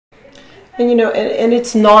And you know, and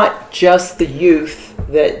it's not just the youth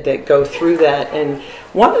that go through that. And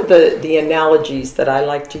one of the analogies that I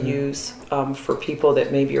like to use for people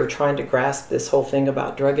that maybe are trying to grasp this whole thing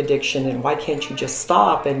about drug addiction and why can't you just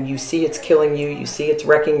stop, and you see it's killing you, you see it's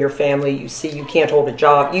wrecking your family, you see you can't hold a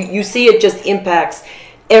job, you see it just impacts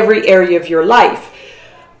every area of your life.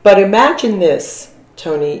 But imagine this,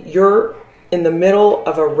 Tony, you're in the middle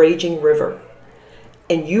of a raging river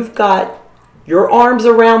and you've got your arms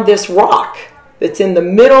around this rock that's in the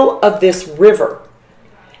middle of this river,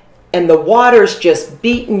 and the water's just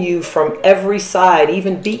beating you from every side,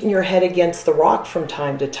 even beating your head against the rock from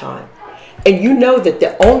time to time. And you know that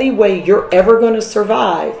the only way you're ever going to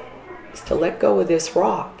survive is to let go of this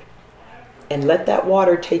rock and let that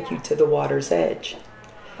water take you to the water's edge.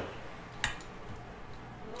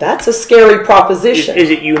 That's a scary proposition. Is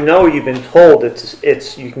it, you know, you've been told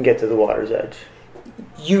it's you can get to the water's edge?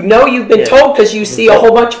 You know you've been told because you see a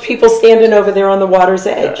whole bunch of people standing over there on the water's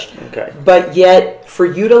edge. Yeah. Okay. But yet, for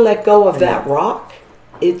you to let go of that rock,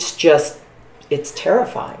 it's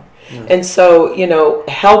terrifying. And so, you know,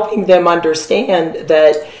 helping them understand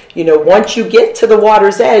that, you know, once you get to the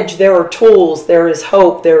water's edge, there are tools, there is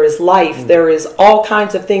hope, there is life, there is all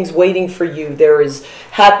kinds of things waiting for you. There is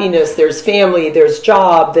happiness, there's family, there's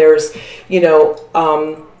job, there's, you know,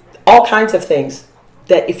 all kinds of things.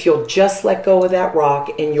 That if you'll just let go of that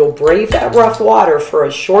rock and you'll brave that rough water for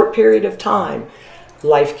a short period of time,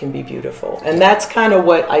 life can be beautiful. And that's kind of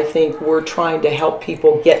what I think we're trying to help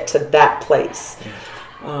people get to that place.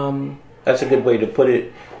 That's a good way to put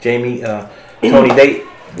it, Jamie. Tony,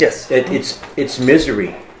 it's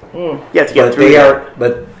misery. Yeah, to get through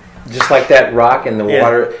but just like that rock and the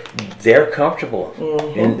water, they're comfortable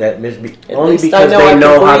in that misery. Only because they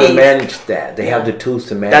know how to manage that. They have the tools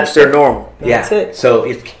to manage. That's their normal. That's it. So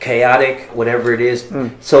it's chaotic, whatever it is.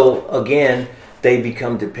 So again, they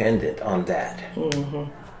become dependent on that.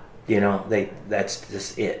 You know, that's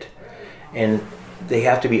just it. And they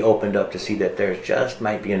have to be opened up to see that there just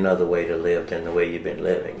might be another way to live than the way you've been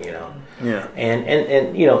living, you know. Yeah.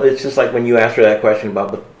 And you know, it's just like when you asked her that question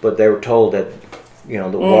about, but they were told that, you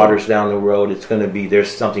know, the water's down the road, it's going to be,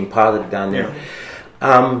 there's something positive down there.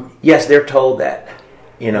 Yes, they're told that,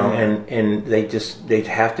 you know, and they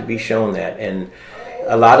have to be shown that. And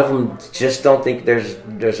a lot of them just don't think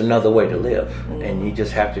there's another way to live, and you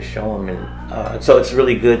just have to show them. And so it's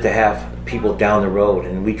really good to have people down the road,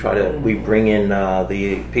 and we bring in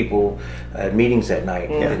the people at meetings at night.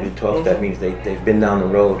 They do 12-step meetings. They've been down the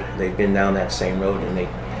road, they've been down that same road, and they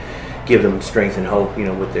give them strength and hope, you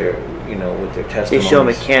know, with their testimonies. They show them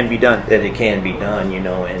it can be done. That it can be done, you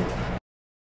know, and